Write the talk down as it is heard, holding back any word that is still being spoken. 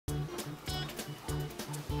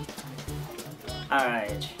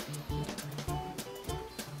Alright.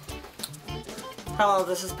 Hello,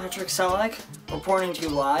 this is Patrick Selleck, reporting to you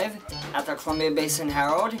live at the Columbia Basin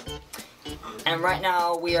Herald. And right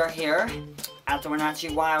now we are here at the Wenatchee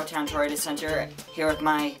Wildtown Toyota Center here with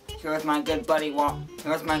my good buddy Walt.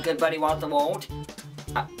 Walt the Walt.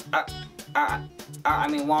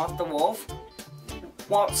 Walt the Wolf.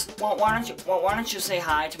 Walt, why don't you say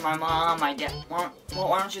hi to my mom, my dad? Why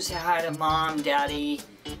don't you say hi to Mom, Daddy,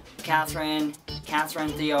 Catherine,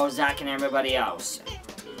 Theo, Zach, and everybody else?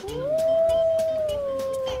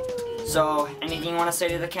 So, anything you want to say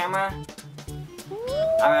to the camera?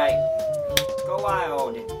 Alright, go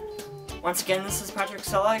wild. Once again, this is Patrick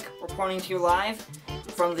Selleck, reporting to you live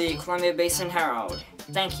from the Columbia Basin Herald.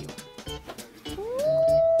 Thank you.